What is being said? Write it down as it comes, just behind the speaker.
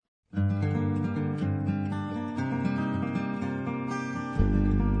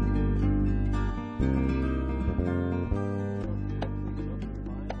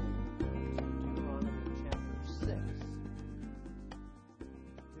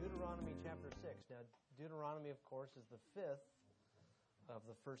chapter 6. Now, Deuteronomy, of course, is the fifth of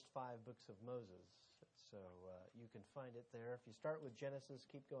the first 5 books of Moses. So you can find it there. If you start with Genesis,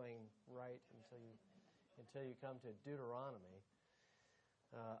 keep going right until you come to Deuteronomy.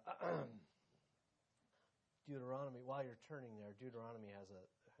 Deuteronomy, while you're turning there, Deuteronomy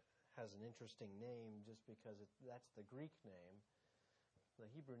has an interesting name just because that's the Greek name.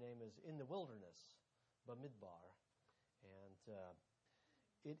 The Hebrew name is in the wilderness, Bamidbar. And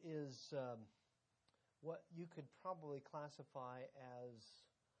it is what you could probably classify as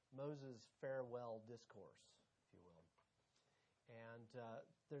Moses' farewell discourse, if you will. And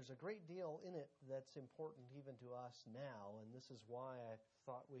there's a great deal in it that's important even to us now, and this is why I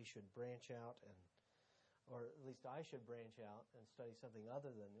thought we should branch out or at least I should branch out and study something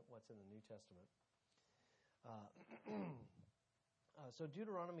other than what's in the New Testament. So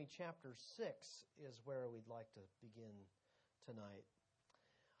Deuteronomy chapter 6 is where we'd like to begin tonight.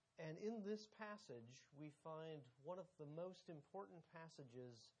 And in this passage, we find one of the most important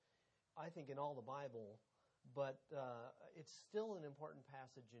passages, I think, in all the Bible, but it's still an important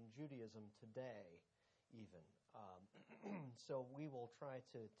passage in Judaism today, even. So we will try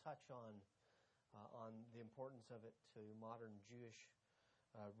to touch on the importance of it to modern Jewish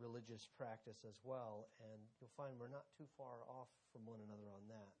religious practice as well, and you'll find we're not too far off from one another on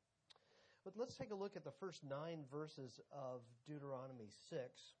that. But let's take a look at the first 9 verses of Deuteronomy 6.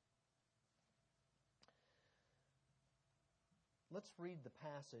 Let's read the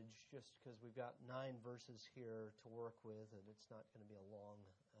passage just because we've got 9 verses here to work with, and it's not going to be a long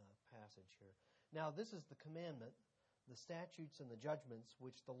passage here. Now, this is the commandment, the statutes and the judgments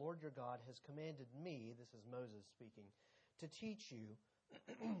which the Lord your God has commanded me, this is Moses speaking, to teach you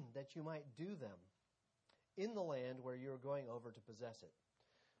that you might do them in the land where you are going over to possess it,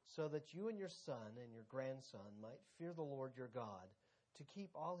 so that you and your son and your grandson might fear the Lord your God, to keep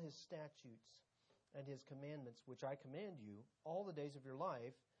all his statutes and his commandments, which I command you, all the days of your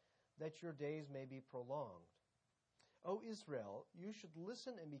life, that your days may be prolonged. O Israel, you should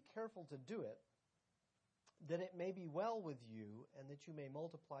listen and be careful to do it, that it may be well with you, and that you may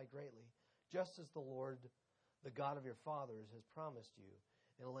multiply greatly, just as the Lord, the God of your fathers, has promised you,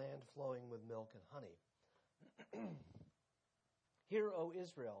 in a land flowing with milk and honey. Hear, O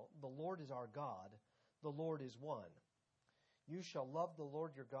Israel, the Lord is our God, the Lord is one. You shall love the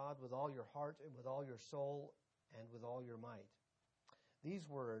Lord your God with all your heart and with all your soul and with all your might. These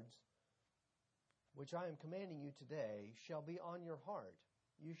words, which I am commanding you today, shall be on your heart.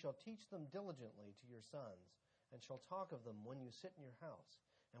 You shall teach them diligently to your sons, and shall talk of them when you sit in your house,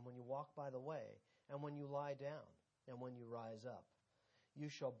 and when you walk by the way, and when you lie down, and when you rise up. You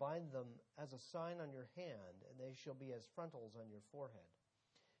shall bind them as a sign on your hand, and they shall be as frontals on your forehead.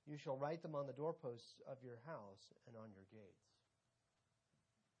 You shall write them on the doorposts of your house and on your gates.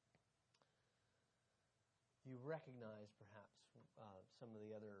 You recognize, perhaps, some of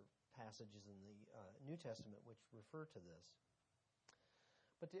the other passages in the New Testament which refer to this.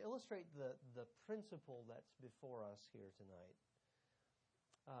 But to illustrate the principle that's before us here tonight,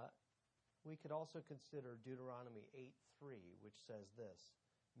 we could also consider Deuteronomy 8:3, which says this,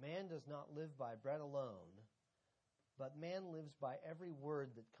 man does not live by bread alone, but man lives by every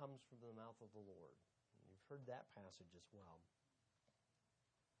word that comes from the mouth of the Lord. And you've heard that passage as well.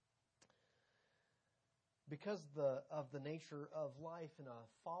 Because of the nature of life in a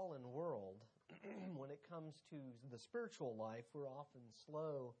fallen world, when it comes to the spiritual life, we're often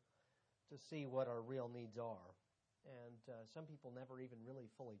slow to see what our real needs are. And some people never even really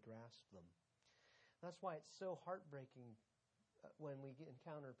fully grasp them. That's why it's so heartbreaking when we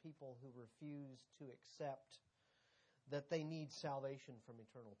encounter people who refuse to accept that they need salvation from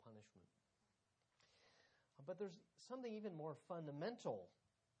eternal punishment. But there's something even more fundamental,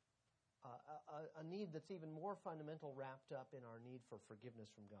 a need that's even more fundamental wrapped up in our need for forgiveness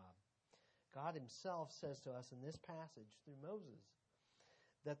from God. God himself says to us in this passage through Moses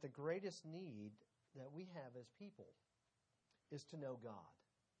that the greatest need that we have as people is to know God.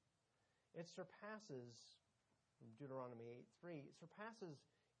 It surpasses, from Deuteronomy 8:3, it surpasses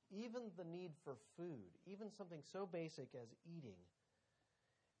even the need for food, even something so basic as eating,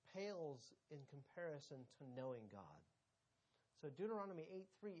 pales in comparison to knowing God. So Deuteronomy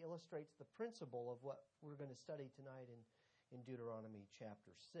 8:3 illustrates the principle of what we're going to study tonight in Deuteronomy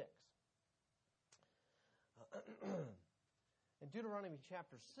chapter 6. And Deuteronomy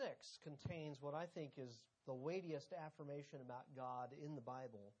chapter 6 contains what I think is the weightiest affirmation about God in the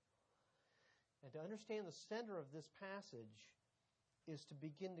Bible. And to understand the center of this passage is to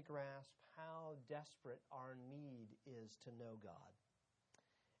begin to grasp how desperate our need is to know God.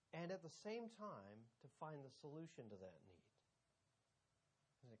 And at the same time, to find the solution to that need.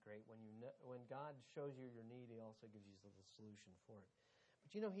 Isn't great. When God shows you your need, He also gives you the solution for it.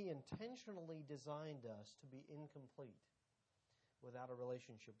 But you know, He intentionally designed us to be incomplete without a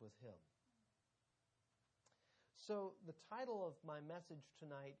relationship with Him. So the title of my message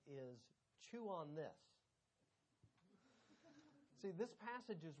tonight is Chew on This. See, this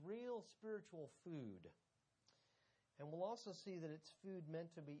passage is real spiritual food. And we'll also see that it's food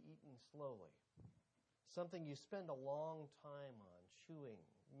meant to be eaten slowly. Something you spend a long time on, chewing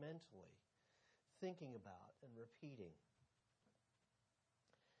mentally, thinking about, and repeating.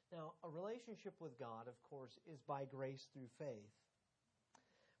 Now, a relationship with God, of course, is by grace through faith.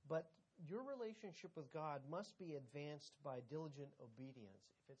 But your relationship with God must be advanced by diligent obedience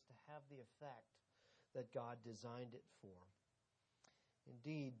if it's to have the effect that God designed it for.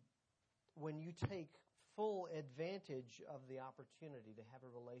 Indeed, when you take full advantage of the opportunity to have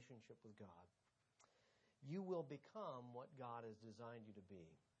a relationship with God, you will become what God has designed you to be.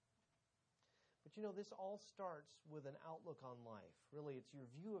 But you know, this all starts with an outlook on life. Really, it's your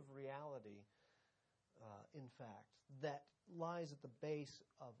view of reality, in fact, that lies at the base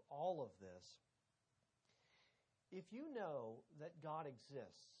of all of this. If you know that God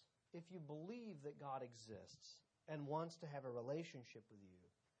exists, if you believe that God exists and wants to have a relationship with you,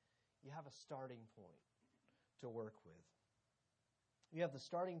 you have a starting point to work with. You have the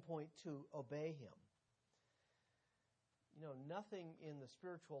starting point to obey Him. You know, nothing in the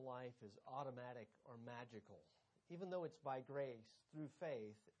spiritual life is automatic or magical. Even though it's by grace, through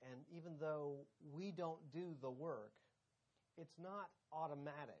faith, and even though we don't do the work, it's not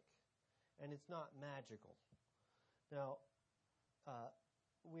automatic, and it's not magical. Now,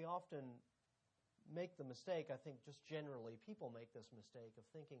 we often make the mistake, I think just generally, people make this mistake of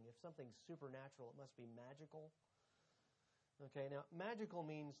thinking if something's supernatural, it must be magical. Okay, now magical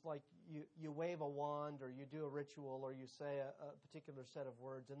means like you wave a wand or you do a ritual or you say a particular set of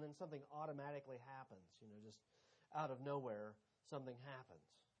words and then something automatically happens, you know, just out of nowhere something happens.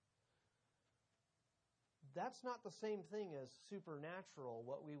 That's not the same thing as supernatural,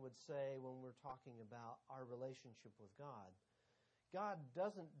 what we would say when we're talking about our relationship with God. God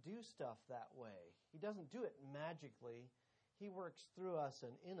doesn't do stuff that way. He doesn't do it magically. He works through us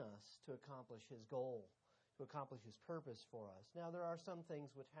and in us to accomplish His goal, to accomplish His purpose for us. Now, there are some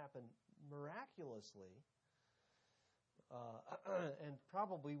things which happen miraculously, and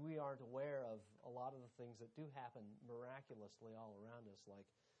probably we aren't aware of a lot of the things that do happen miraculously all around us, like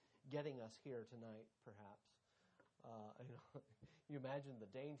getting us here tonight, perhaps. You imagine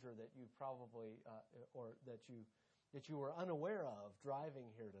the danger that you probably, or that you were unaware of driving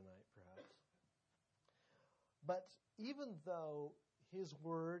here tonight, perhaps. But even though His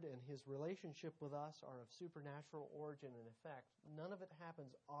Word and His relationship with us are of supernatural origin and effect, none of it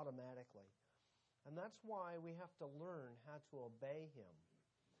happens automatically. And that's why we have to learn how to obey Him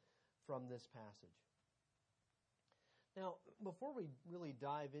from this passage. Now, before we really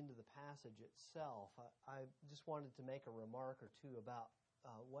dive into the passage itself, I just wanted to make a remark or two about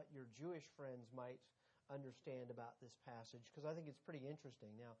what your Jewish friends might understand about this passage, because I think it's pretty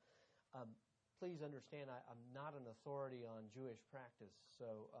interesting. Now, please understand, I'm not an authority on Jewish practice,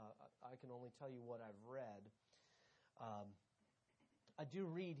 so I can only tell you what I've read. I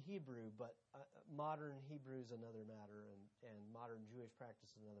do read Hebrew, but modern Hebrew is another matter, and modern Jewish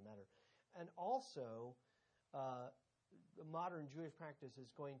practice is another matter. And also, modern Jewish practice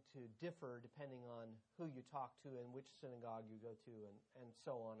is going to differ depending on who you talk to and which synagogue you go to, and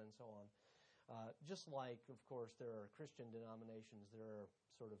so on and so on. Just like, of course, there are Christian denominations, there are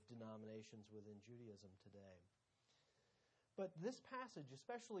sort of denominations within Judaism today. But this passage,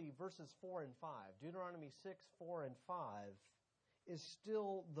 especially verses 4 and 5, Deuteronomy 6, 4, and 5, is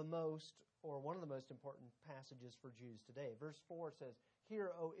still the most, or one of the most important passages for Jews today. Verse 4 says,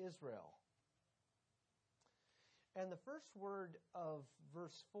 "Hear, O Israel." And the first word of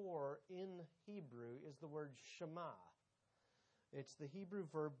verse 4 in Hebrew is the word Shema. It's the Hebrew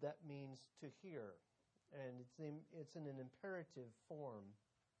verb that means to hear, and it's in an imperative form.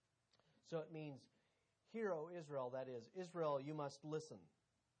 So it means, "Hear, O Israel," that is, Israel, you must listen.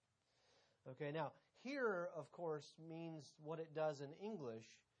 Okay, now, hear, of course, means what it does in English.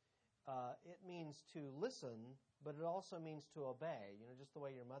 It means to listen, but it also means to obey. You know, just the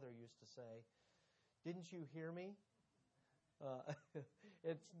way your mother used to say, "Didn't you hear me?"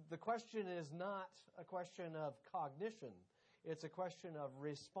 The question is not a question of cognition. It's a question of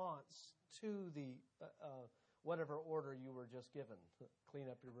response to the whatever order you were just given. Clean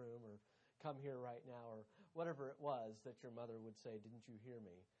up your room, or come here right now, or whatever it was that your mother would say, "Didn't you hear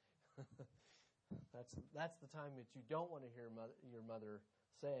me?" That's the time that you don't want to hear your mother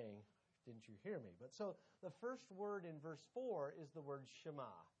saying, didn't you hear me? But so the first word in verse 4 is the word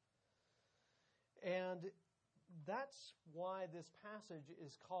Shema. And that's why this passage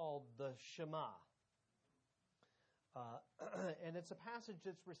is called the Shema. And it's a passage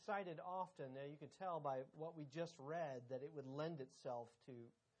that's recited often. Now you can tell by what we just read that it would lend itself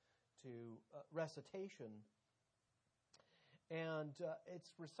to recitation. And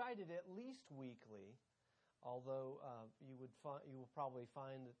it's recited at least weekly, although you will probably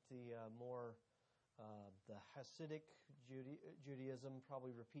find that the Hasidic Judaism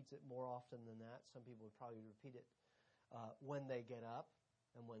probably repeats it more often than that. Some people would probably repeat it when they get up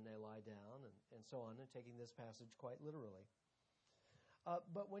and when they lie down and so on, and taking this passage quite literally.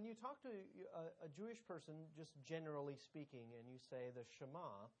 But when you talk to a Jewish person, just generally speaking, and you say the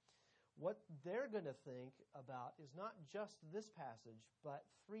Shema, what they're going to think about is not just this passage, but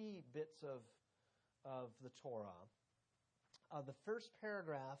three bits of the Torah. The first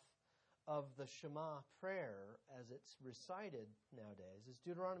paragraph of the Shema prayer, as it's recited nowadays, is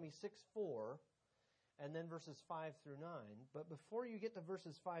Deuteronomy 6:4, and then verses 5 through 9. But before you get to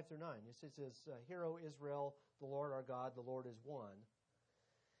verses 5 through 9, it says, "Hear, O Israel, the Lord our God, the Lord is one."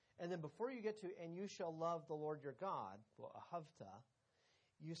 And then before you get to, "And you shall love the Lord your God," well, ahavta,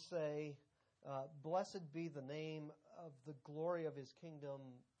 you say, "Blessed be the name of the glory of his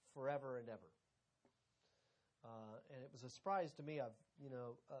kingdom forever and ever." And it was a surprise to me. If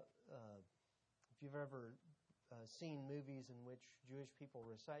you've ever seen movies in which Jewish people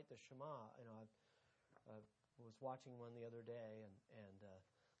recite the Shema, I was watching one the other day, and a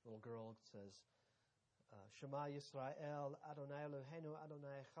little girl says, "Shema Yisrael, Adonai Eloheinu,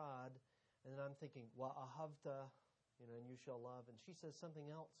 Adonai Echad," and then I'm thinking, "Wa ahavta," and "you shall love," and she says something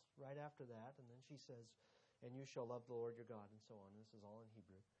else right after that, and then she says, "And you shall love the Lord your God," and so on. This is all in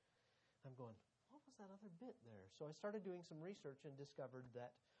Hebrew. I'm going, what was that other bit there? So I started doing some research and discovered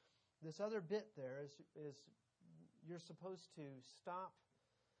that this other bit there is you're supposed to stop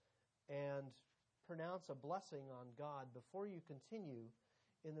and pronounce a blessing on God before you continue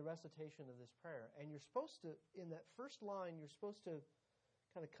in the recitation of this prayer. And you're supposed to, in that first line, you're supposed to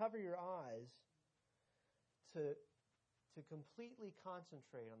kind of cover your eyes to completely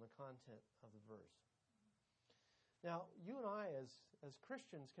concentrate on the content of the verse. Now, you and I, as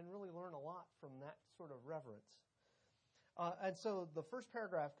Christians, can really learn a lot from that sort of reverence. And so the first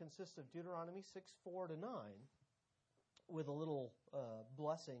paragraph consists of Deuteronomy 6:4 to 9, with a little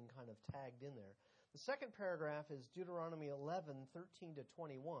blessing kind of tagged in there. The second paragraph is Deuteronomy 11:13 to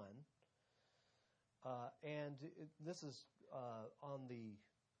 21, and this is on the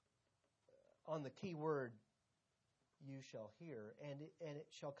key word, "You shall hear," and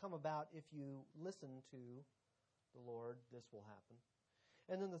it shall come about if you listen to the Lord, this will happen.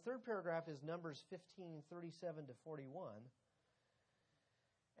 And then the third paragraph is Numbers 15:37 to 41.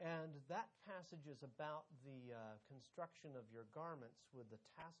 And that passage is about the construction of your garments with the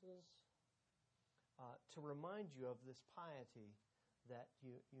tassels, to remind you of this piety that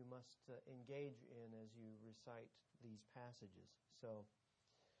you must engage in as you recite these passages. So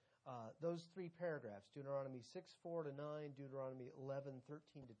those three paragraphs, Deuteronomy 6:4 to 9, Deuteronomy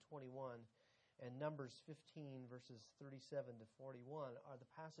 11:13 to 21, and Numbers 15, verses 37 to 41, are the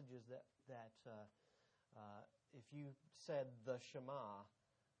passages that if you said the Shema,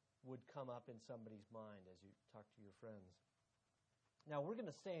 would come up in somebody's mind as you talk to your friends. Now, we're going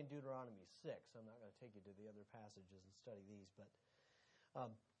to stay in Deuteronomy 6. I'm not going to take you to the other passages and study these, but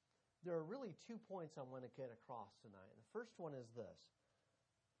there are really 2 points I want to get across tonight. And the first one is this: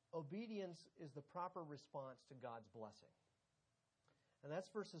 obedience is the proper response to God's blessing. And that's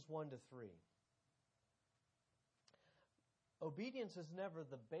verses 1 to 3. Obedience is never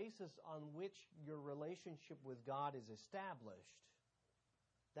the basis on which your relationship with God is established.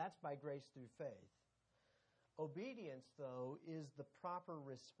 That's by grace through faith. Obedience, though, is the proper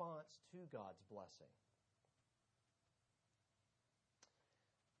response to God's blessing.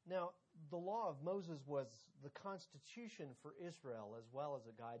 Now, the law of Moses was the constitution for Israel as well as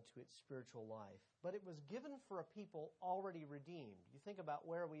a guide to its spiritual life. But it was given for a people already redeemed. You think about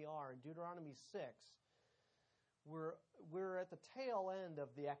where we are in Deuteronomy 6. We're at the tail end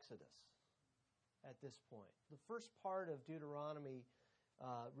of the Exodus at this point. The first part of Deuteronomy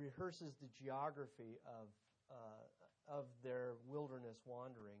rehearses the geography of their wilderness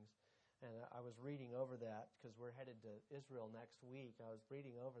wanderings. And I was reading over that because we're headed to Israel next week. I was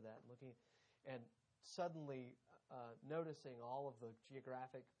reading over that and looking, and suddenly noticing all of the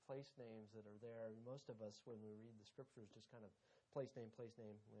geographic place names that are there. Most of us, when we read the scriptures, just kind of place name,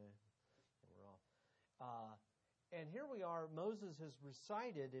 and we're off. And here we are, Moses has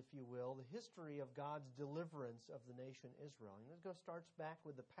recited, if you will, the history of God's deliverance of the nation Israel. And it starts back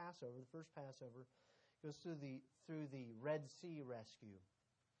with the Passover, the first Passover, goes through the Red Sea rescue.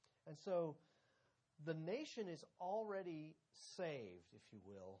 And so the nation is already saved, if you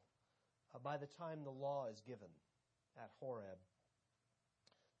will, by the time the law is given at Horeb.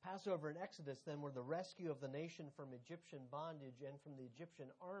 Passover and Exodus then were the rescue of the nation from Egyptian bondage and from the Egyptian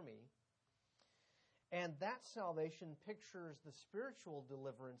army. And that salvation pictures the spiritual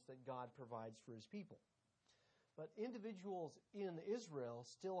deliverance that God provides for His people. But individuals in Israel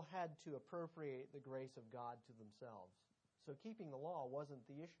still had to appropriate the grace of God to themselves. So keeping the law wasn't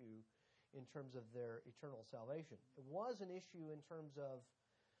the issue in terms of their eternal salvation. It was an issue in terms of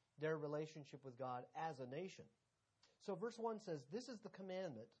their relationship with God as a nation. So verse 1 says, "This is the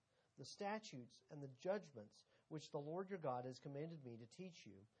commandment, the statutes, and the judgments which the Lord your God has commanded me to teach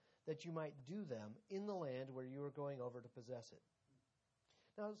you, that you might do them in the land where you are going over to possess it."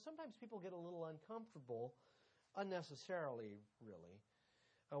 Now, sometimes people get a little uncomfortable, unnecessarily, really,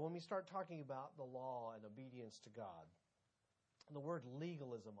 when we start talking about the law and obedience to God. And the word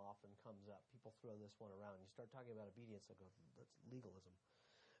legalism often comes up. People throw this one around. You start talking about obedience, they go, that's legalism.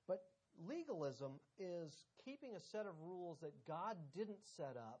 But legalism is keeping a set of rules that God didn't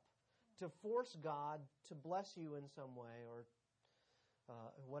set up to force God to bless you in some way, or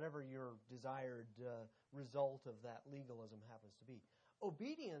whatever your desired result of that legalism happens to be.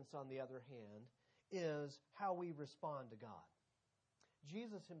 Obedience, on the other hand, is how we respond to God.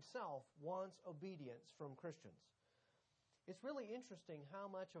 Jesus Himself wants obedience from Christians. It's really interesting how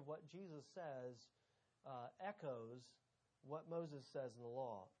much of what Jesus says echoes what Moses says in the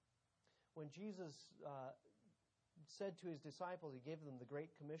law. When Jesus said to His disciples, He gave them the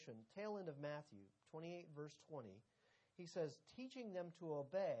Great Commission, tail end of Matthew 28, verse 20, He says, teaching them to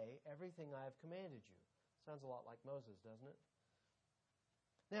obey everything I have commanded you. Sounds a lot like Moses, doesn't it?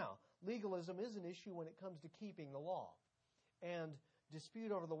 Now, legalism is an issue when it comes to keeping the law. And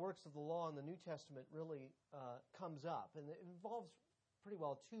dispute over the works of the law in the New Testament really comes up. And it involves pretty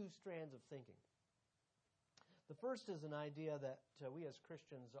well two strands of thinking. The first is an idea that we as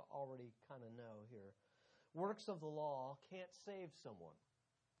Christians already kind of know here. Works of the law can't save someone.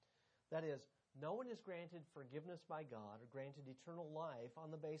 That is, no one is granted forgiveness by God or granted eternal life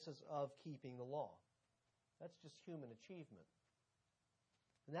on the basis of keeping the law. That's just human achievement.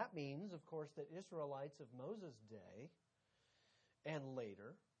 And that means, of course, that Israelites of Moses' day and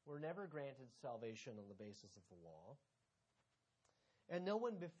later were never granted salvation on the basis of the law. And no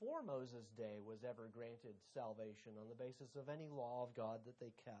one before Moses' day was ever granted salvation on the basis of any law of God that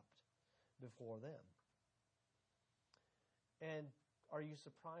they kept before them. And are you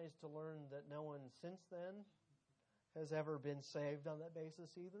surprised to learn that no one since then has ever been saved on that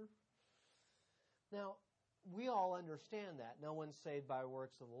basis either? Now, we all understand that. No one's saved by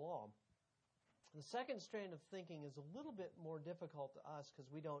works of the law. The second strand of thinking is a little bit more difficult to us because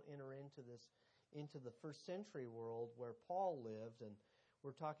we don't enter into the first century world where Paul lived, and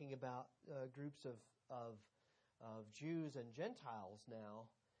we're talking about groups of Jews and Gentiles now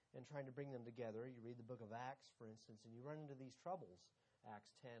and trying to bring them together. You read the book of Acts, for instance, and you run into these troubles.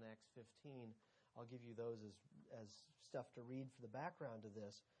 Acts 10, Acts 15. I'll give you those as stuff to read for the background to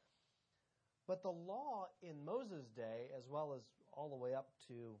this. But the law in Moses' day, as well as all the way up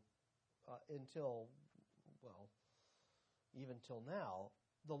to even till now,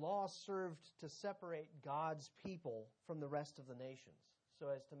 the law served to separate God's people from the rest of the nations, so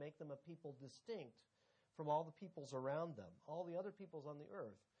as to make them a people distinct from all the peoples around them, all the other peoples on the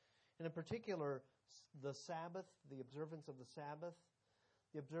earth. And in particular, the Sabbath, the observance of the Sabbath,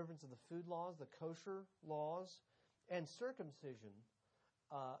 the observance of the food laws, the kosher laws, and circumcision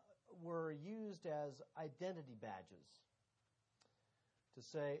were used as identity badges to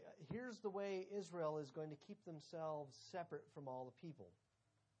say, here's the way Israel is going to keep themselves separate from all the people,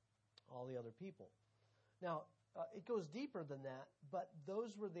 all the other people. Now, it goes deeper than that, but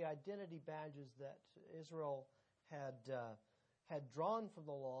those were the identity badges that Israel had drawn from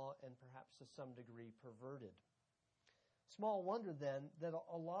the law and perhaps to some degree perverted. Small wonder then that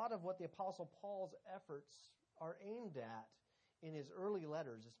a lot of what the Apostle Paul's efforts are aimed at in his early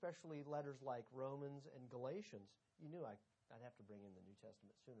letters, especially letters like Romans and Galatians, you knew I'd have to bring in the New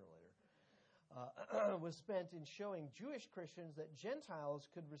Testament sooner or later, was spent in showing Jewish Christians that Gentiles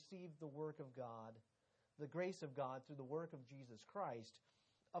could receive the work of God, the grace of God through the work of Jesus Christ,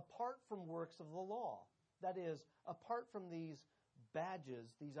 apart from works of the law. That is, apart from these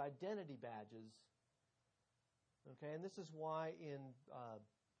badges, these identity badges. Okay, and this is why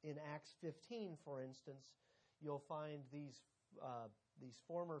in Acts 15, for instance, you'll find these these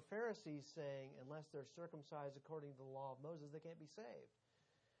former Pharisees saying, unless they're circumcised according to the law of Moses, they can't be saved.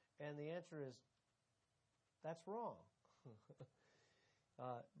 And the answer is, that's wrong.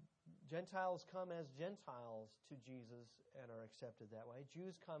 Gentiles come as Gentiles to Jesus and are accepted that way.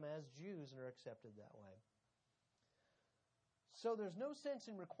 Jews come as Jews and are accepted that way. So there's no sense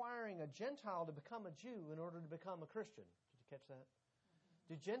in requiring a Gentile to become a Jew in order to become a Christian. Did you catch that?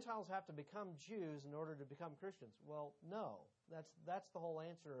 Do Gentiles have to become Jews in order to become Christians? Well, no. That's the whole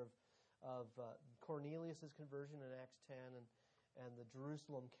answer of Cornelius' conversion in Acts 10 and the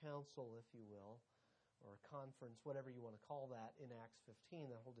Jerusalem Council, if you will, or a conference, whatever you want to call that, in Acts 15,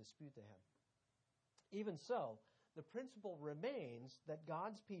 that whole dispute they had. Even so, the principle remains that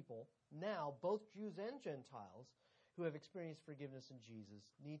God's people, now both Jews and Gentiles, who have experienced forgiveness in Jesus,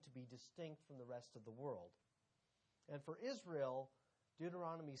 need to be distinct from the rest of the world. And for Israel,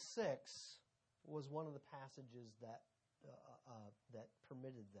 Deuteronomy 6 was one of the passages that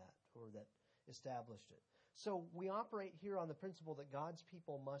permitted that, or that established it. So we operate here on the principle that God's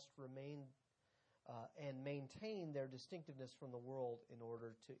people must remain and maintain their distinctiveness from the world in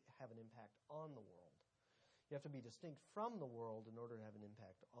order to have an impact on the world. You have to be distinct from the world in order to have an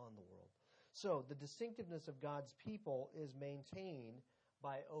impact on the world. So the distinctiveness of God's people is maintained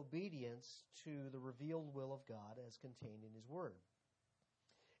by obedience to the revealed will of God as contained in His Word.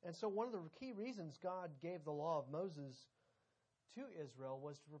 And so one of the key reasons God gave the law of Moses to Israel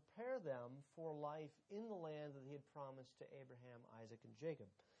was to prepare them for life in the land that He had promised to Abraham, Isaac, and Jacob.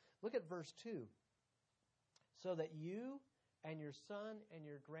 Look at verse 2. So that you and your son and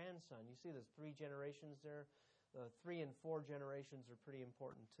your grandson, you see there's 3 generations there. 3 and 4 generations are pretty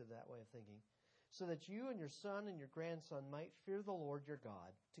important to that way of thinking. So that you and your son and your grandson might fear the Lord your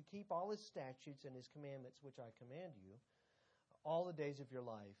God, to keep all His statutes and His commandments which I command you, all the days of your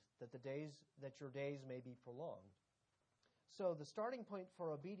life, that your days may be prolonged. So the starting point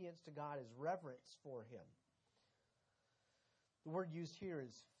for obedience to God is reverence for Him. The word used here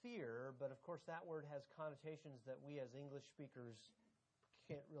is fear, but of course that word has connotations that we as English speakers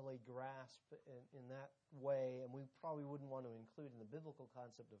can't really grasp in that way, and we probably wouldn't want to include in the biblical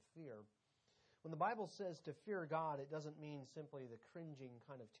concept of fear. When the Bible says to fear God, it doesn't mean simply the cringing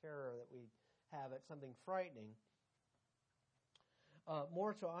kind of terror that we have at something frightening.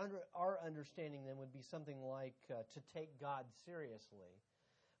 More to our understanding then would be something like to take God seriously.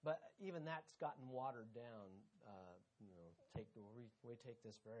 But even that's gotten watered down.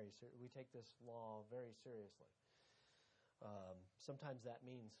 We take this law very seriously. Sometimes that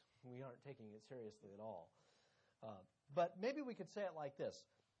means we aren't taking it seriously at all. But maybe we could say it like this: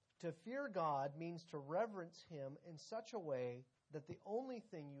 to fear God means to reverence Him in such a way that the only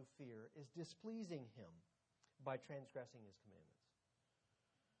thing you fear is displeasing Him by transgressing His commandments.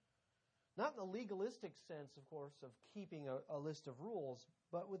 Not in the legalistic sense, of course, of keeping a list of rules,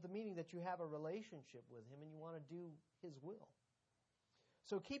 but with the meaning that you have a relationship with Him and you want to do His will.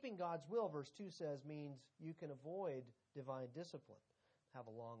 So keeping God's will, verse 2 says, means you can avoid divine discipline, have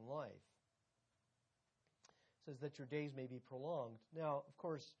a long life. It says that your days may be prolonged. Now, of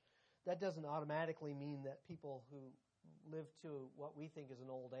course, that doesn't automatically mean that people who live to what we think is an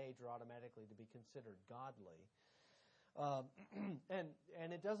old age are automatically to be considered godly.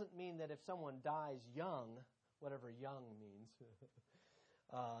 And it doesn't mean that if someone dies young, whatever young means,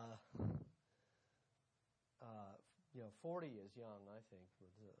 40 is young, I think.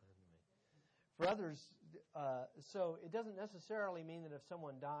 For others, so it doesn't necessarily mean that if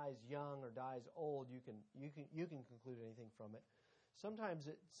someone dies young or dies old, you can conclude anything from it. Sometimes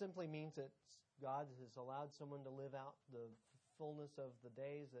it simply means that God has allowed someone to live out the fullness of the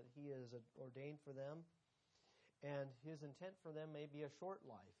days that He has ordained for them. And His intent for them may be a short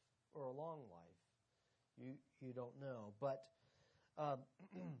life or a long life. You don't know. But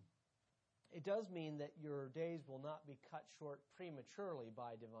it does mean that your days will not be cut short prematurely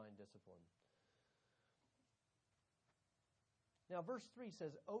by divine discipline. Now, verse 3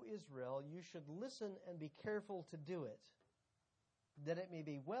 says, O Israel, you should listen and be careful to do it, that it may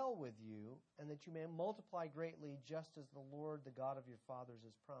be well with you, and that you may multiply greatly, just as the Lord, the God of your fathers,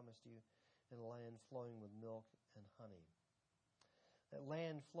 has promised you, in a land flowing with milk and honey. That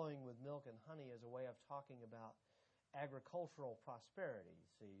land flowing with milk and honey is a way of talking about agricultural prosperity.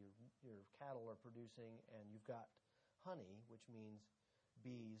 See, your cattle are producing and you've got honey, which means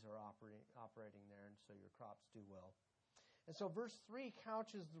bees are operating there, and so your crops do well. And so verse 3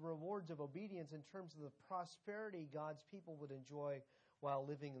 couches the rewards of obedience in terms of the prosperity God's people would enjoy while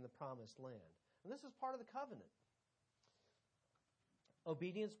living in the promised land. And this is part of the covenant.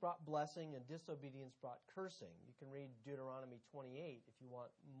 Obedience brought blessing and disobedience brought cursing. You can read Deuteronomy 28 if you want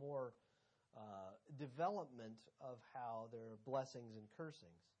more development of how there are blessings and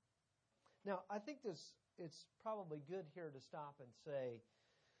cursings. Now, I think it's probably good here to stop and say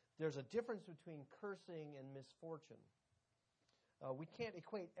there's a difference between cursing and misfortune. We can't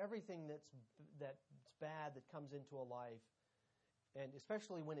equate everything that's bad that comes into a life, and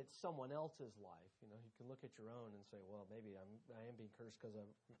especially when it's someone else's life. You can look at your own and say, well, maybe I am being cursed because of...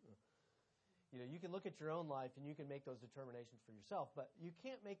 You can look at your own life and you can make those determinations for yourself, but you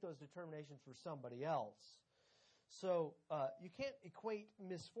can't make those determinations for somebody else. So you can't equate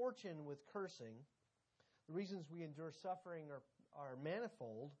misfortune with cursing. The reasons we endure suffering are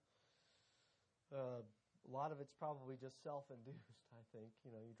manifold. A lot of it's probably just self-induced, I think.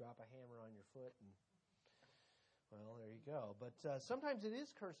 You drop a hammer on your foot and, well, there you go. But sometimes it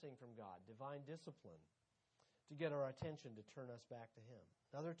is cursing from God, divine discipline, to get our attention, to turn us back to Him.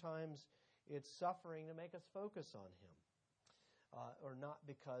 Other times it's suffering to make us focus on Him. Or not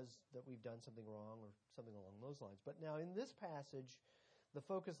because that we've done something wrong or something along those lines. But now in this passage, the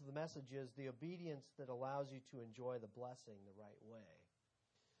focus of the message is the obedience that allows you to enjoy the blessing the right way.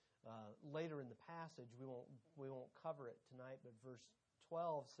 Later in the passage, we won't cover it tonight, but verse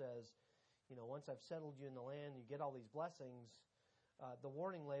 12 says, once I've settled you in the land, you get all these blessings. The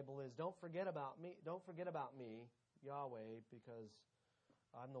warning label is, don't forget about me. Don't forget about me, Yahweh, because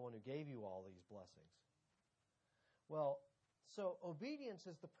I'm the one who gave you all these blessings. Well, so obedience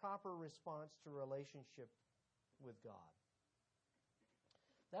is the proper response to relationship with God.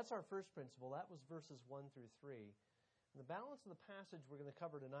 That's our first principle. That was verses 1 through 3. And the balance of the passage we're going to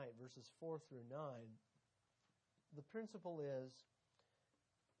cover tonight, verses 4 through 9, the principle is,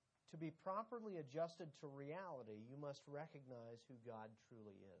 to be properly adjusted to reality, you must recognize who God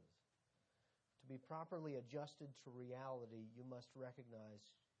truly is. To be properly adjusted to reality, you must recognize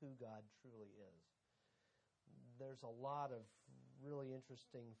who God truly is. There's a lot of really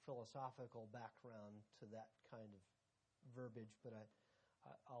interesting philosophical background to that kind of verbiage, but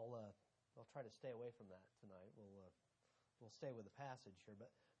I'll try to stay away from that tonight. We'll stay with the passage here.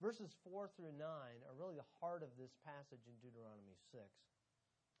 But verses 4 through 9 are really the heart of this passage in Deuteronomy 6,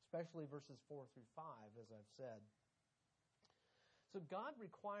 especially verses 4 through 5, as I've said. So God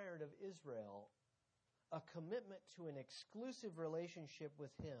required of Israel a commitment to an exclusive relationship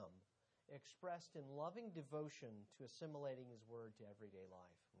with Him, expressed in loving devotion to assimilating His Word to everyday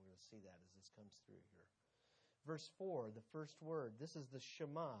life. And we're going to see that as this comes through here. Verse 4, the first word, this is the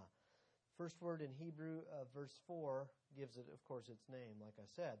Shema. First word in Hebrew, verse 4, gives it, of course, its name, like I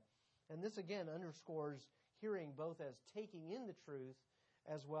said. And this again underscores hearing both as taking in the truth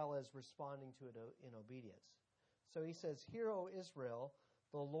as well as responding to it in obedience. So he says, "Hear, O Israel,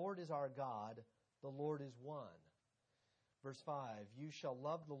 the Lord is our God, the Lord is one." Verse 5, "You shall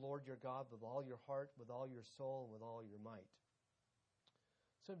love the Lord your God with all your heart, with all your soul, and with all your might."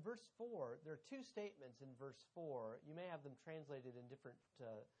 So in verse 4, there are two statements in verse 4. You may have them translated in different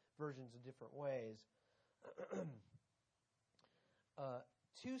versions in different ways.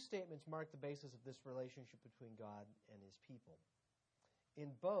 Two statements mark the basis of this relationship between God and His people.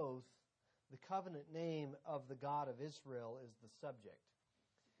 In both, the covenant name of the God of Israel is the subject.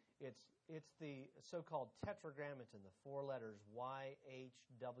 It's the so-called tetragrammaton, the four letters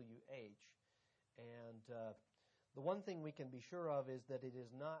YHWH. And the one thing we can be sure of is that it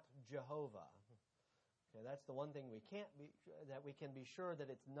is not Jehovah. Okay, that's the one thing we can be sure that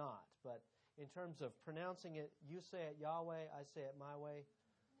it's not. But in terms of pronouncing it, you say it Yahweh, I say it my way.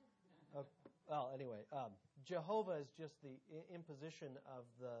 Anyway, Jehovah is just the imposition of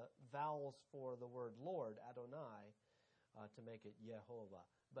the vowels for the word Lord, Adonai, to make it Yehovah.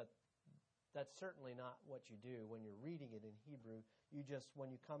 But that's certainly not what you do when you're reading it in Hebrew. You just,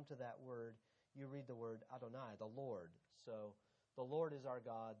 when you come to that word, you read the word Adonai, the Lord. So the Lord is our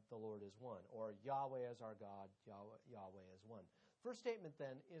God, the Lord is one. Or Yahweh is our God, Yahweh is one. First statement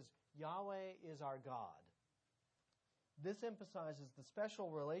then is Yahweh is our God. This emphasizes the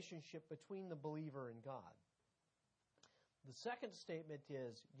special relationship between the believer and God. The second statement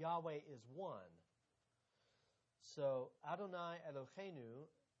is Yahweh is one. So Adonai Eloheinu,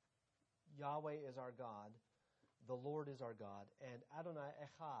 Yahweh is our God, the Lord is our God, and Adonai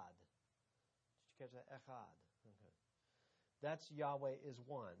Echad. Did you catch that? Echad. Okay. That's Yahweh is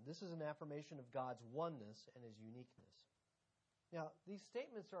one. This is an affirmation of God's oneness and His uniqueness. Now, these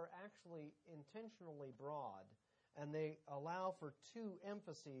statements are actually intentionally broad, and they allow for two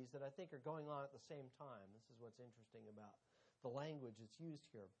emphases that I think are going on at the same time. This is what's interesting about the language that's used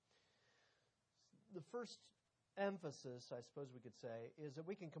here. The first emphasis, I suppose we could say, is that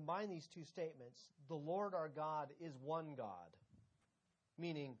we can combine these two statements. The Lord our God is one God,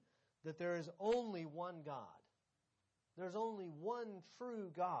 meaning that there is only one God. There's only one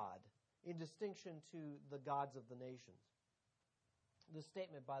true God, in distinction to the gods of the nations. This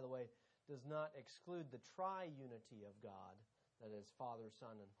statement, by the way, does not exclude the triunity of God, that is, Father,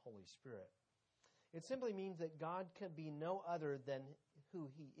 Son, and Holy Spirit. It simply means that God can be no other than who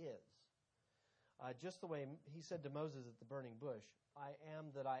He is. Just the way He said to Moses at the burning bush, I am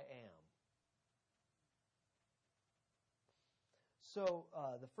that I am. So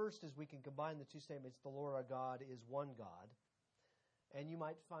the first is we can combine the two statements. The Lord our God is one God. And you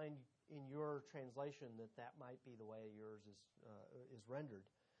might find in your translation that might be the way yours is rendered.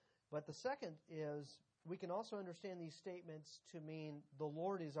 But the second is we can also understand these statements to mean the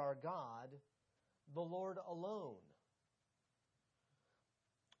Lord is our God, the Lord alone.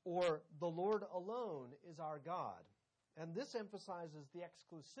 Or the Lord alone is our God. And this emphasizes the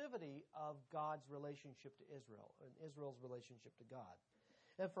exclusivity of God's relationship to Israel, and Israel's relationship to God.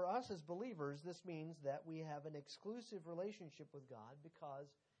 And for us as believers, this means that we have an exclusive relationship with God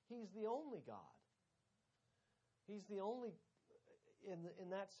because He's the only God. He's the only, in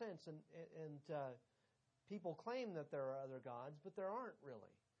that sense, and people claim that there are other gods, but there aren't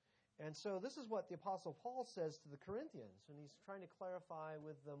really. And so this is what the Apostle Paul says to the Corinthians, and he's trying to clarify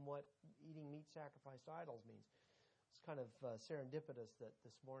with them what eating meat sacrificed to idols means. It's kind of serendipitous that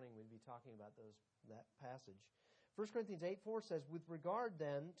this morning we'd be talking about that passage. 1 Corinthians 8:4 says, with regard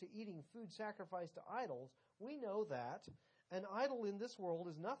then to eating food sacrificed to idols, we know that an idol in this world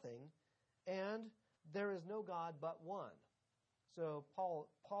is nothing, and there is no God but one. So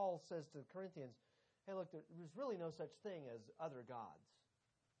Paul says to the Corinthians, hey, look, there's really no such thing as other gods.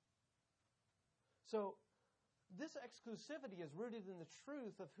 So this exclusivity is rooted in the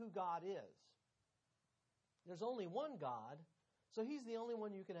truth of who God is. There's only one God, so He's the only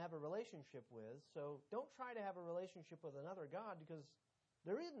one you can have a relationship with. So don't try to have a relationship with another God because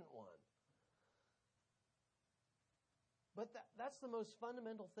there isn't one. But that's the most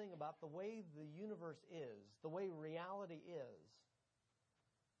fundamental thing about the way the universe is, the way reality is,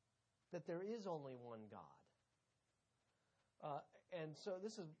 that there is only one God. And so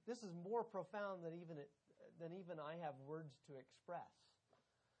this is more profound than even I have words to express.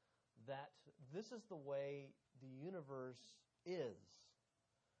 That this is the way the universe is.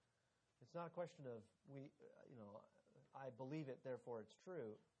 It's not a question of I believe it, therefore it's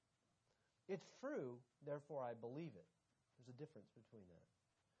true. It's true, therefore I believe it. There's a difference between that.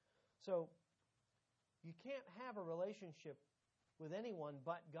 So you can't have a relationship with anyone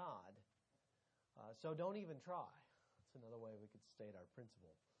but God. So don't even try. That's another way we could state our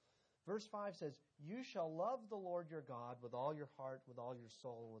principle. Verse 5 says, you shall love the Lord your God with all your heart, with all your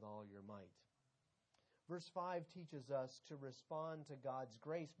soul, with all your might. Verse 5 teaches us to respond to God's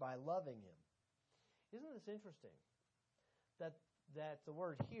grace by loving Him. Isn't this interesting? That the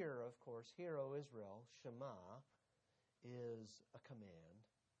word hear, of course, hear, O Israel, Shema, is a command.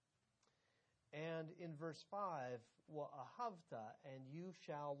 And in verse 5, wa'ahavta, and you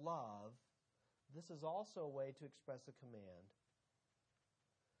shall love, this is also a way to express a command.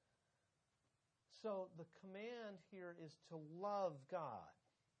 So the command here is to love God.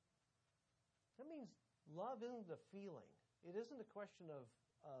 That means love isn't a feeling. It isn't a question of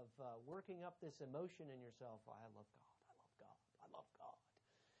working up this emotion in yourself. I love God, I love God, I love God.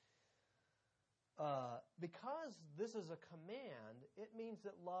 Because this is a command, it means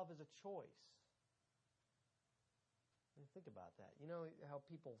that love is a choice. I mean, think about that. You know how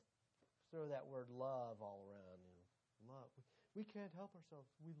people throw that word love all around. Love. We can't help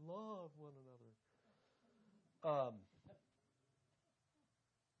ourselves. We love one another.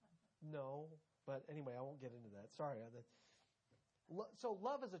 No, but anyway, I won't get into that. Sorry. So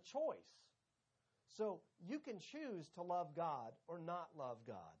love is a choice. So you can choose to love God or not love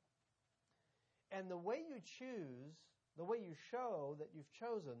God. And the way you choose, the way you show that you've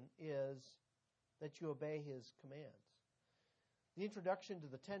chosen is that you obey His commands. The introduction to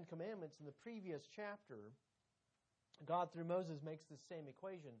the Ten Commandments in the previous chapter, God through Moses makes this same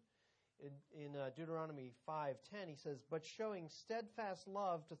equation. In Deuteronomy 5:10, He says, but showing steadfast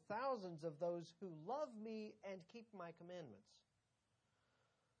love to thousands of those who love me and keep my commandments.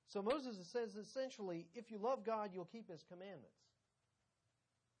 So Moses says essentially, if you love God, you'll keep His commandments.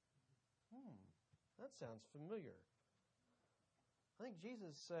 That sounds familiar. I think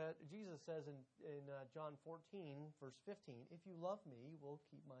Jesus says in John 14, verse 15, if you love me, you will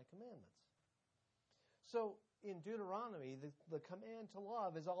keep my commandments. So in Deuteronomy, the command to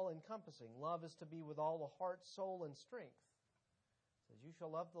love is all-encompassing. Love is to be with all the heart, soul, and strength. It says, you shall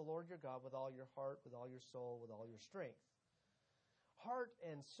love the Lord your God with all your heart, with all your soul, with all your strength. Heart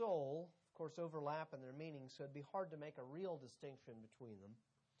and soul, of course, overlap in their meaning, so it'd be hard to make a real distinction between them.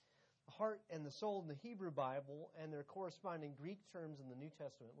 heart and the soul in the Hebrew Bible and their corresponding Greek terms in the New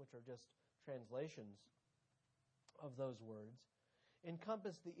Testament, which are just translations of those words,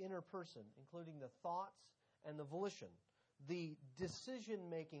 encompass the inner person, including the thoughts and the volition, the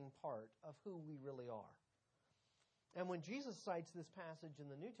decision-making part of who we really are. And when Jesus cites this passage in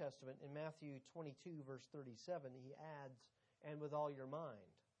the New Testament, in Matthew 22, verse 37, he adds, "and with all your mind."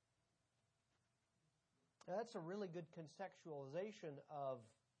 Now, that's a really good contextualization of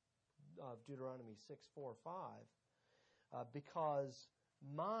Deuteronomy 6, 4, 5, because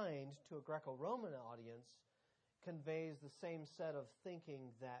mind to a Greco-Roman audience conveys the same set of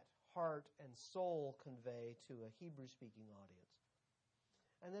thinking that heart and soul convey to a Hebrew-speaking audience.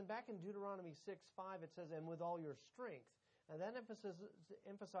 And then back in Deuteronomy 6, 5, it says, "and with all your strength." And that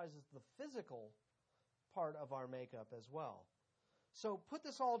emphasizes the physical part of our makeup as well. So put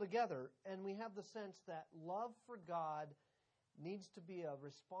this all together, and we have the sense that love for God needs to be a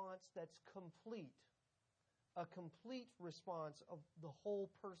response that's complete, a complete response of the whole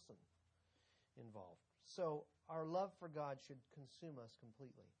person involved. So our love for God should consume us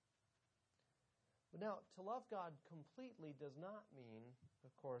completely. But now, to love God completely does not mean,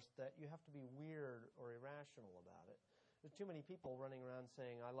 of course, that you have to be weird or irrational about it. There's too many people running around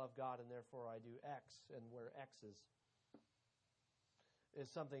saying, "I love God and therefore I do X," and where X is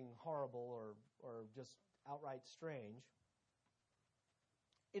something horrible or just outright strange.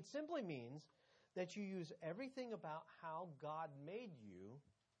 It simply means that you use everything about how God made you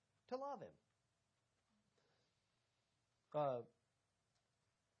to love Him.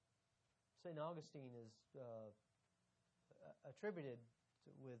 St. Augustine is attributed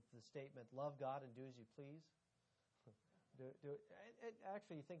with the statement, "Love God and do as you please."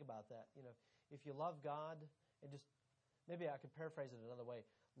 Actually, you think about that. If you love God and just, maybe I could paraphrase it another way.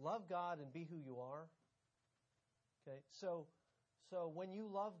 Love God and be who you are. Okay, so when you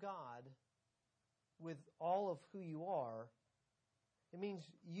love God with all of who you are, it means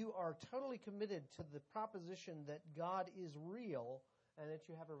you are totally committed to the proposition that God is real and that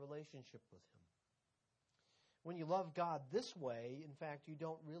you have a relationship with Him. When you love God this way, in fact, you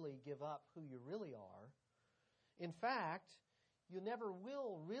don't really give up who you really are. In fact, you never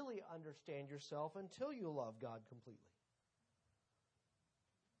will really understand yourself until you love God completely.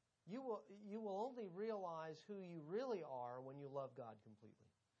 You will only realize who you really are when you love God completely.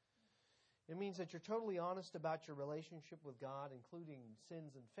 It means that you're totally honest about your relationship with God, including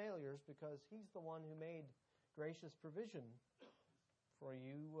sins and failures, because He's the one who made gracious provision for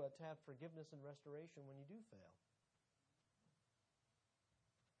you to have forgiveness and restoration when you do fail.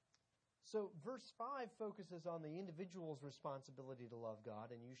 So verse 5 focuses on the individual's responsibility to love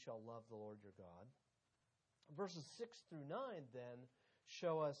God, and you shall love the Lord your God. Verses 6 through 9 then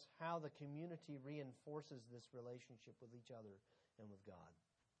show us how the community reinforces this relationship with each other and with God.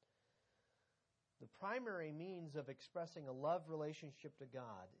 The primary means of expressing a love relationship to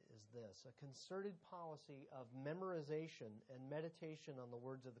God is this: a concerted policy of memorization and meditation on the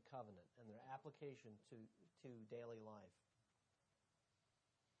words of the covenant and their application to daily life.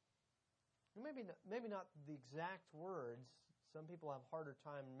 Maybe not the exact words. Some people have a harder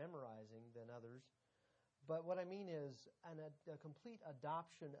time memorizing than others. But what I mean is a complete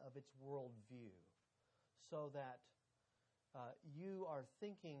adoption of its worldview, so that you are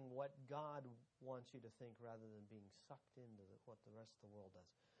thinking what God wants you to think rather than being sucked into what the rest of the world does.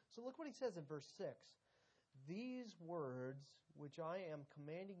 So look what he says in verse 6. "These words which I am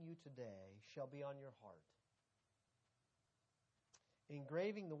commanding you today shall be on your heart."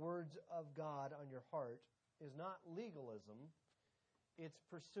 Engraving the words of God on your heart is not legalism. It's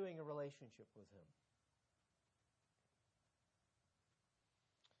pursuing a relationship with Him.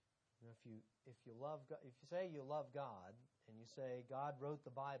 If you say you love God and you say God wrote the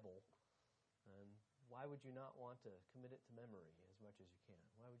Bible, then why would you not want to commit it to memory as much as you can?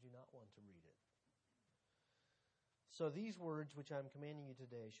 Why would you not want to read it? So these words which I am commanding you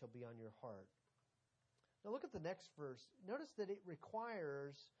today shall be on your heart. Now look at the next verse. Notice that it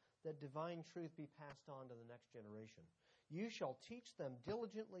requires that divine truth be passed on to the next generation. "You shall teach them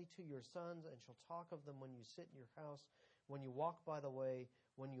diligently to your sons, and shall talk of them when you sit in your house, when you walk by the way,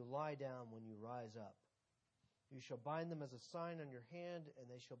 when you lie down, when you rise up. You shall bind them as a sign on your hand, and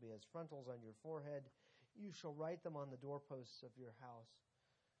they shall be as frontals on your forehead. You shall write them on the doorposts of your house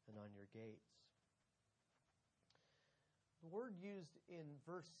and on your gates." The word used in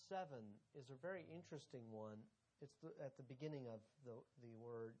verse 7 is a very interesting one. It's at the beginning of the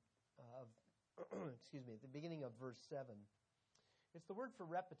word of at the beginning of verse 7. It's the word for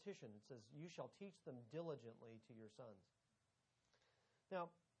repetition. It says, "You shall teach them diligently to your sons."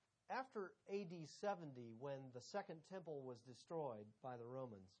 Now, after AD 70, when the Second Temple was destroyed by the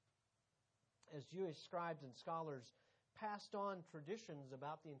Romans, as Jewish scribes and scholars passed on traditions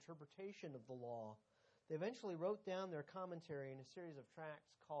about the interpretation of the law, they eventually wrote down their commentary in a series of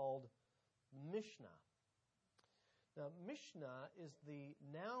tracts called Mishnah. Now, Mishnah is the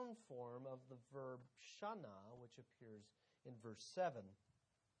noun form of the verb shana, which appears in verse 7.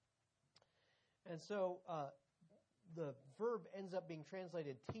 And so the verb ends up being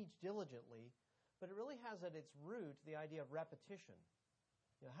translated teach diligently, but it really has at its root the idea of repetition.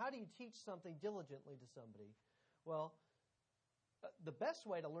 How do you teach something diligently to somebody? Well, the best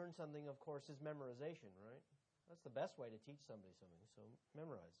way to learn something, of course, is memorization, right? That's the best way to teach somebody something, so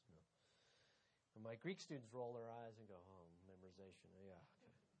memorize. And my Greek students roll their eyes and go, oh, memorization. Yeah,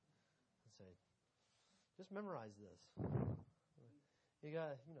 okay. I say, just memorize this. You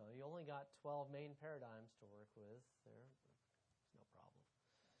only got 12 main paradigms to work with there. It's no problem.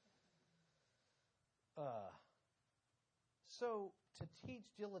 So to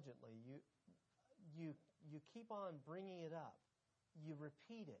teach diligently, you keep on bringing it up. You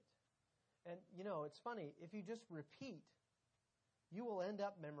repeat it. And, it's funny. If you just repeat, you will end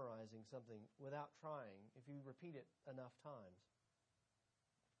up memorizing something without trying if you repeat it enough times.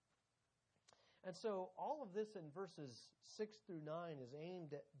 And so all of this in verses 6 through 9 is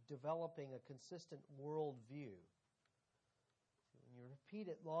aimed at developing a consistent worldview. When you repeat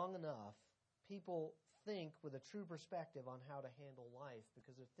it long enough, people think with a true perspective on how to handle life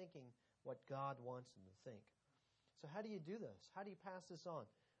because they're thinking what God wants them to think. So how do you do this? How do you pass this on?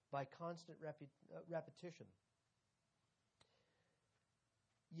 By constant repetition.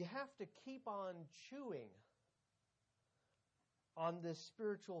 You have to keep on chewing on this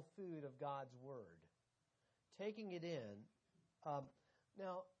spiritual food of God's Word, taking it in.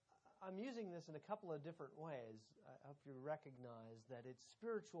 Now, I'm using this in a couple of different ways. I hope you recognize that it's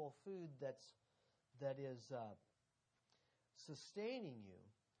spiritual food that is sustaining you.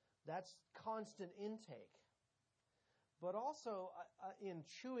 That's constant intake. But also, in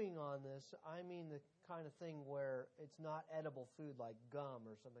chewing on this, I mean the kind of thing where it's not edible food like gum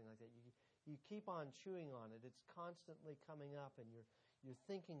or something like that. You keep on chewing on it. It's constantly coming up, and you're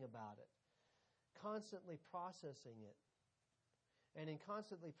thinking about it, constantly processing it. And in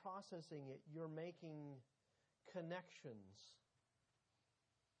constantly processing it, you're making connections.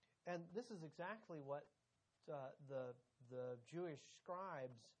 And this is exactly what the Jewish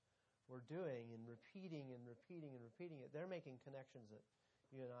scribes were doing, and repeating and repeating and repeating it. They're making connections that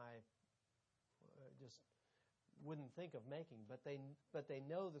you and I just wouldn't think of making, but they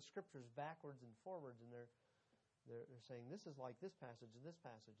know the Scriptures backwards and forwards, and they're saying this is like this passage and this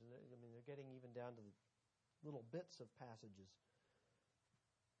passage, and they're getting even down to the little bits of passages.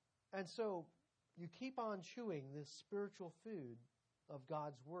 And so you keep on chewing this spiritual food of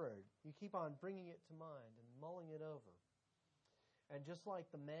God's Word. You keep on bringing it to mind and mulling it over. And just like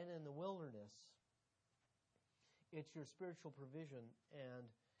the manna in the wilderness, it's your spiritual provision, and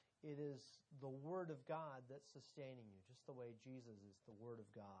it is the Word of God that's sustaining you, just the way Jesus is the Word of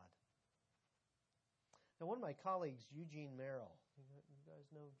God. Now, one of my colleagues, Eugene Merrill, you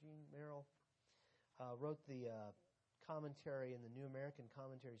guys know Eugene Merrill, wrote the commentary in the New American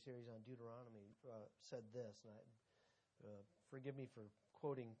Commentary series on Deuteronomy, said this, and forgive me for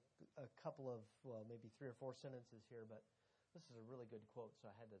quoting a couple of, maybe 3 or 4 sentences here, but this is a really good quote,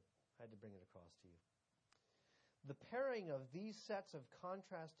 so I had to bring it across to you. The pairing of these sets of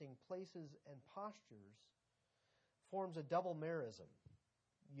contrasting places and postures forms a double merism,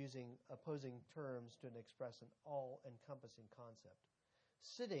 using opposing terms to express an all-encompassing concept.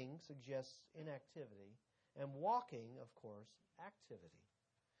 Sitting suggests inactivity, and walking, of course, activity.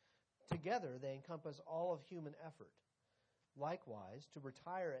 Together, they encompass all of human effort. Likewise, to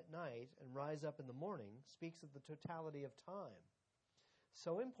retire at night and rise up in the morning speaks of the totality of time.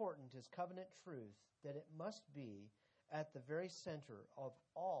 So important is covenant truth that it must be at the very center of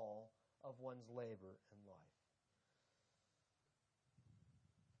all of one's labor and life.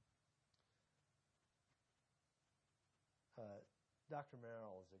 Dr.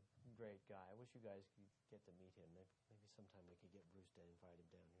 Merrill is a great guy. I wish you guys could get to meet him. Maybe sometime we could get Bruce to invite him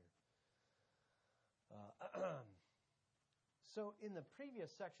down here. So in the previous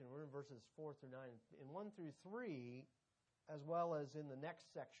section, we're in verses 4 through 9. In 1 through 3, as well as in the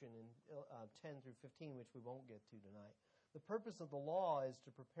next section, in 10 through 15, which we won't get to tonight, the purpose of the law is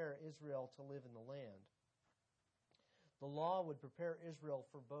to prepare Israel to live in the land. The law would prepare Israel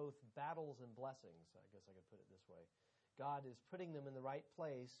for both battles and blessings. I guess I could put it this way. God is putting them in the right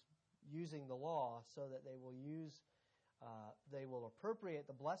place using the law so that they will appropriate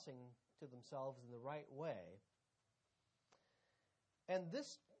the blessing to themselves in the right way. And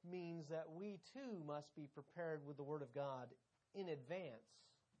this means that we too must be prepared with the Word of God in advance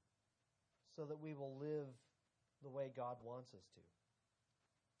so that we will live the way God wants us to.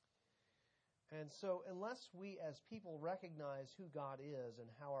 And so unless we as people recognize who God is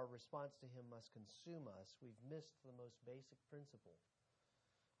and how our response to Him must consume us, we've missed the most basic principle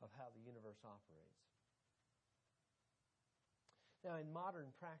of how the universe operates. Now, in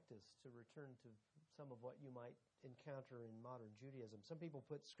modern practice, to return to some of what you might encounter in modern Judaism, some people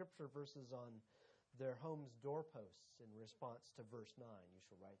put scripture verses on their home's doorposts in response to verse 9. You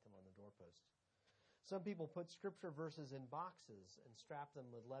shall write them on the doorposts. Some people put scripture verses in boxes and strap them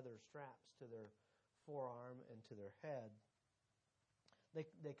with leather straps to their forearm and to their head.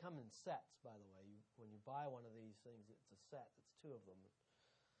 They come in sets, by the way. When you buy one of these things, it's a set. It's two of them.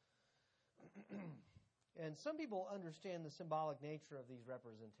 And some people understand the symbolic nature of these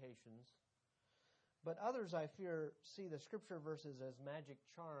representations, but others, I fear, see the scripture verses as magic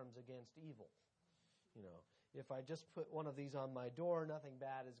charms against evil. You know, if I just put one of these on my door, nothing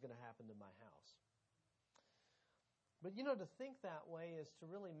bad is going to happen to my house. But, to think that way is to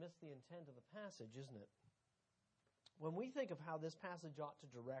really miss the intent of the passage, isn't it? When we think of how this passage ought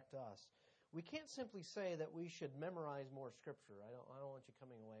to direct us, we can't simply say that we should memorize more scripture. I don't want you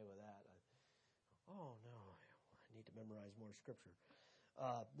coming away with that. Oh, no, I need to memorize more scripture.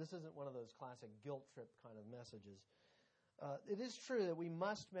 This isn't one of those classic guilt trip kind of messages. It is true that we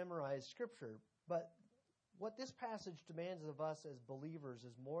must memorize scripture, but what this passage demands of us as believers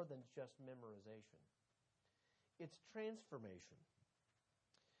is more than just memorization. It's transformation.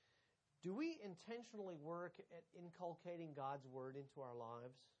 Do we intentionally work at inculcating God's Word into our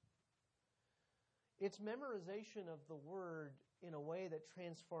lives? It's memorization of the Word in a way that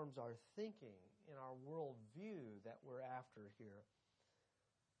transforms our thinking and our worldview that we're after here.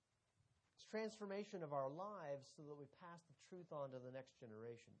 It's transformation of our lives so that we pass the truth on to the next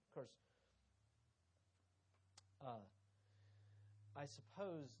generation. Of course, I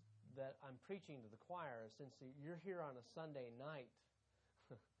suppose that I'm preaching to the choir since you're here on a Sunday night,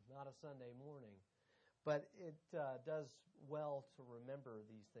 not a Sunday morning. But it does well to remember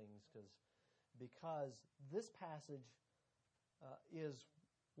these things because this passage is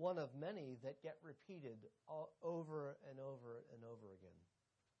one of many that get repeated over and over and over again.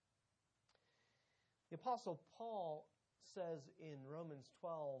 The Apostle Paul says in Romans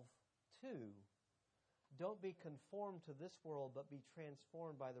 12:2, "Don't be conformed to this world, but be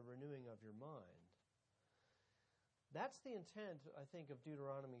transformed by the renewing of your mind." That's the intent, I think, of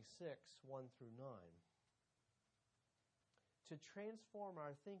Deuteronomy 6:1-9. To transform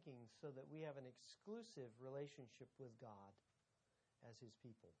our thinking so that we have an exclusive relationship with God as His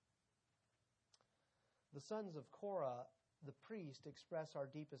people. The sons of Korah, the priest, express our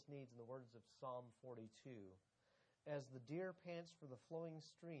deepest needs in the words of Psalm 42. "As the deer pants for the flowing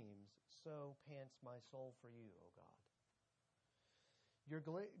streams, so pants my soul for you, O God." Your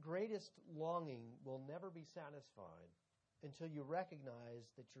greatest longing will never be satisfied until you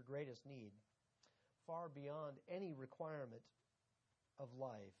recognize that your greatest need, far beyond any requirement of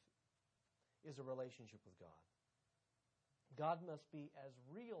life, is a relationship with God. God must be as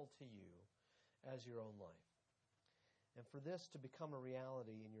real to you as your own life. And for this to become a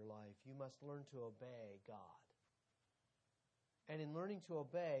reality in your life, you must learn to obey God. And in learning to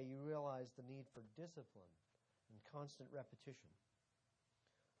obey, you realize the need for discipline and constant repetition.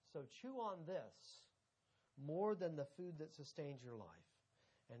 So chew on this more than the food that sustains your life.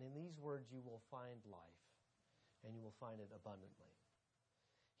 And in these words you will find life, and you will find it abundantly.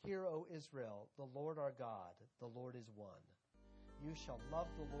 Hear, O Israel, the Lord our God, the Lord is one. You shall love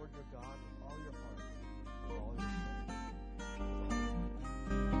the Lord your God with all your heart, with all your soul.